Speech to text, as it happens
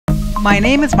My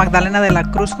name is Magdalena de la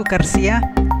Cruz Garcia.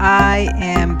 I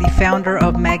am the founder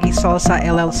of Magie Salsa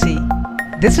LLC.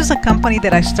 This is a company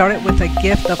that I started with a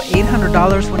gift of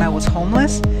 $800 when I was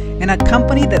homeless, and a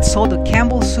company that sold a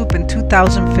Campbell's soup in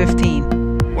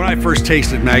 2015. When I first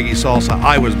tasted Magie Salsa,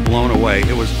 I was blown away.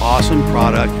 It was awesome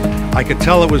product. I could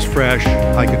tell it was fresh.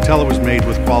 I could tell it was made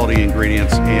with quality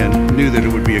ingredients and knew that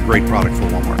it would be a great product for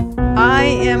Walmart. I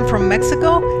am from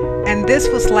Mexico, and this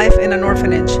was life in an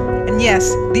orphanage. And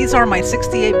yes, these are my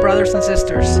 68 brothers and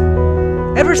sisters.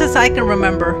 Ever since I can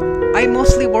remember, I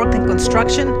mostly worked in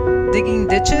construction, digging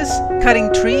ditches,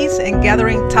 cutting trees, and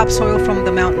gathering topsoil from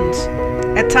the mountains.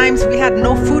 At times, we had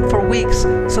no food for weeks,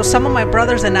 so some of my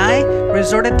brothers and I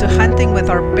resorted to hunting with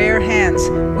our bare hands.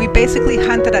 We basically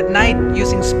hunted at night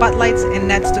using spotlights and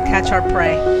nets to catch our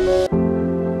prey.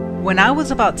 When I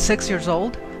was about 6 years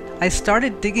old, I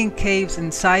started digging caves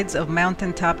in sides of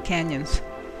mountaintop canyons.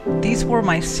 These were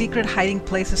my secret hiding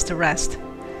places to rest.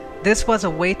 This was a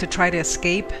way to try to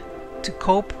escape, to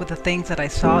cope with the things that I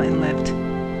saw and lived.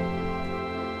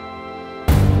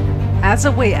 As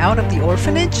a way out of the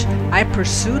orphanage, I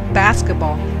pursued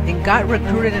basketball and got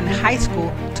recruited in high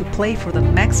school to play for the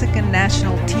Mexican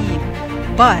national team,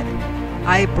 but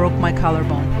I broke my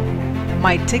collarbone.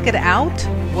 My ticket out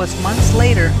was months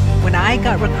later when I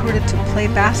got recruited to play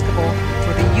basketball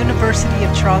for the University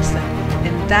of Charleston,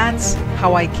 and that's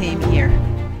how I came here.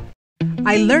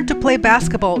 I learned to play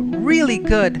basketball really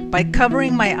good by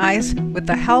covering my eyes with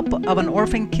the help of an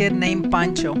orphan kid named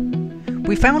Pancho.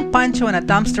 We found Pancho in a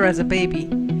dumpster as a baby.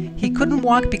 He couldn't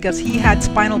walk because he had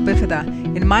spinal bifida,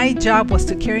 and my job was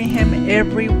to carry him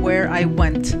everywhere I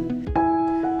went.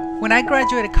 When I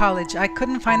graduated college, I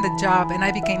couldn't find a job and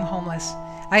I became homeless.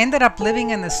 I ended up living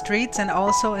in the streets and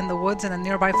also in the woods in a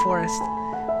nearby forest.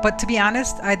 But to be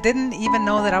honest, I didn't even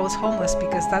know that I was homeless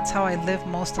because that's how I lived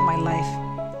most of my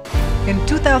life. In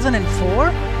 2004,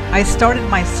 I started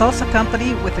my salsa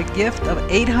company with a gift of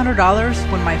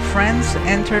 $800 when my friends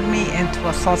entered me into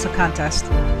a salsa contest.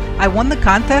 I won the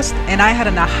contest and I had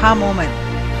an aha moment.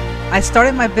 I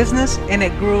started my business and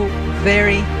it grew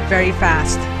very, very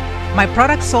fast. My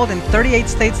products sold in 38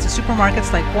 states to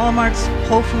supermarkets like Walmart's,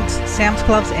 Whole Foods, Sam's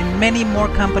Clubs, and many more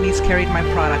companies carried my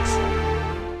products.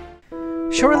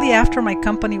 Shortly after my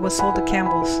company was sold to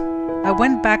Campbell's, I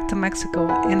went back to Mexico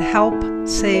and helped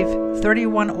save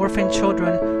 31 orphan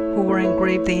children who were in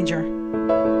grave danger.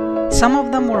 Some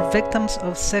of them were victims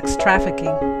of sex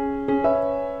trafficking.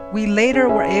 We later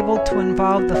were able to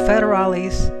involve the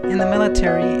federales and the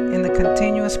military in the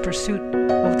continuous pursuit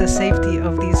of the safety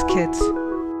of these kids.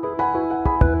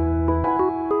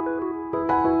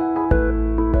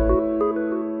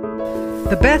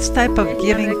 The best type of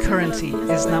giving currency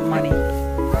is not money.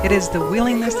 It is the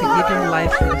willingness to give your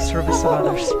life for the service of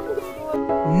others.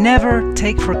 Never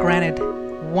take for granted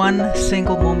one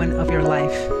single moment of your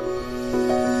life.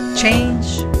 Change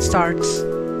starts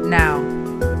now.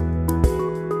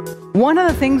 One of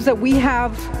the things that we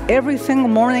have every single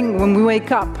morning when we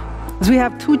wake up is we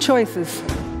have two choices.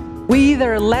 We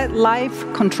either let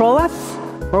life control us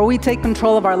or we take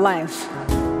control of our lives.